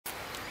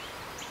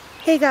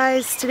Hey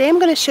guys, today I'm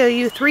going to show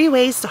you 3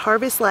 ways to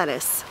harvest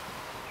lettuce.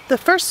 The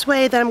first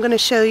way that I'm going to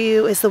show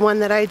you is the one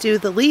that I do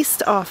the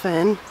least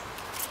often,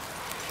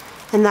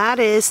 and that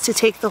is to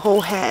take the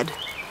whole head.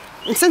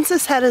 And since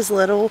this head is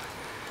little,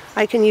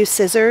 I can use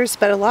scissors,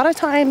 but a lot of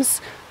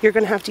times you're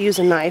going to have to use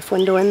a knife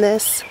when doing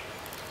this.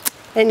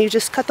 And you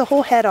just cut the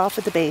whole head off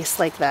at the base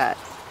like that.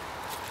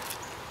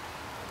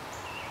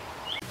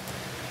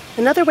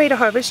 Another way to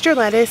harvest your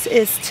lettuce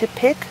is to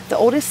pick the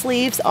oldest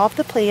leaves off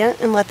the plant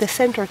and let the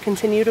center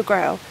continue to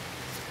grow.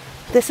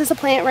 This is a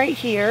plant right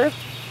here,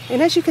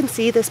 and as you can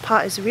see, this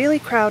pot is really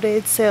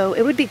crowded, so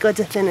it would be good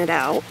to thin it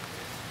out.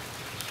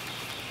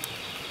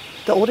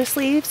 The oldest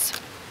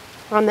leaves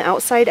are on the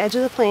outside edge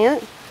of the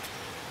plant,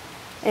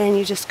 and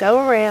you just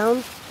go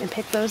around and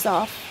pick those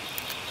off.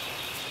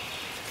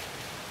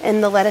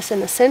 And the lettuce in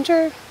the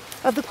center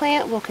of the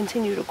plant will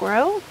continue to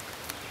grow.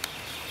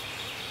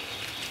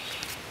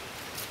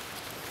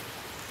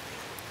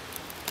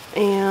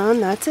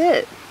 And that's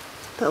it.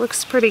 That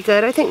looks pretty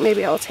good. I think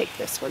maybe I'll take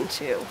this one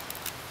too.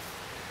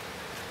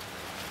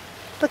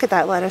 Look at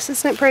that lettuce,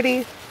 isn't it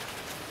pretty?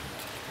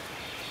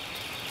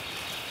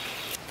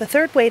 The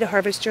third way to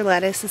harvest your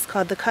lettuce is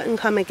called the cut and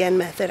come again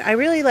method. I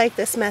really like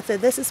this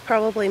method. This is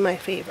probably my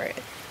favorite.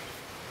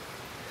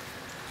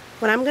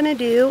 What I'm going to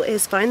do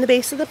is find the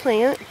base of the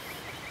plant.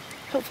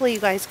 Hopefully you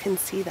guys can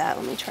see that.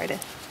 Let me try to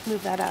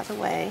move that out of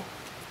the way.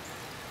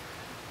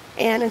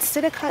 And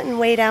instead of cutting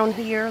way down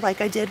here like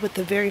I did with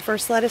the very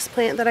first lettuce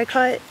plant that I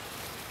cut,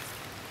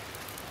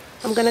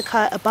 I'm going to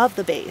cut above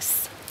the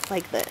base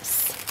like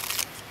this.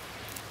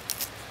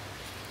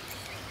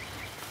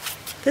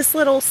 This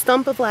little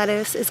stump of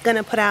lettuce is going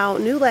to put out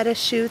new lettuce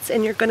shoots,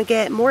 and you're going to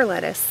get more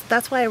lettuce.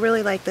 That's why I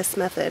really like this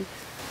method.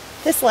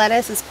 This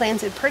lettuce is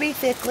planted pretty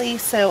thickly,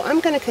 so I'm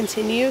going to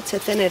continue to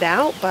thin it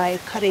out by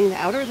cutting the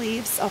outer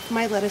leaves off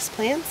my lettuce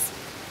plants.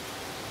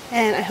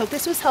 And I hope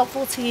this was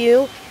helpful to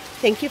you.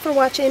 Thank you for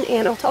watching,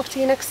 and I'll talk to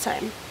you next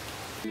time.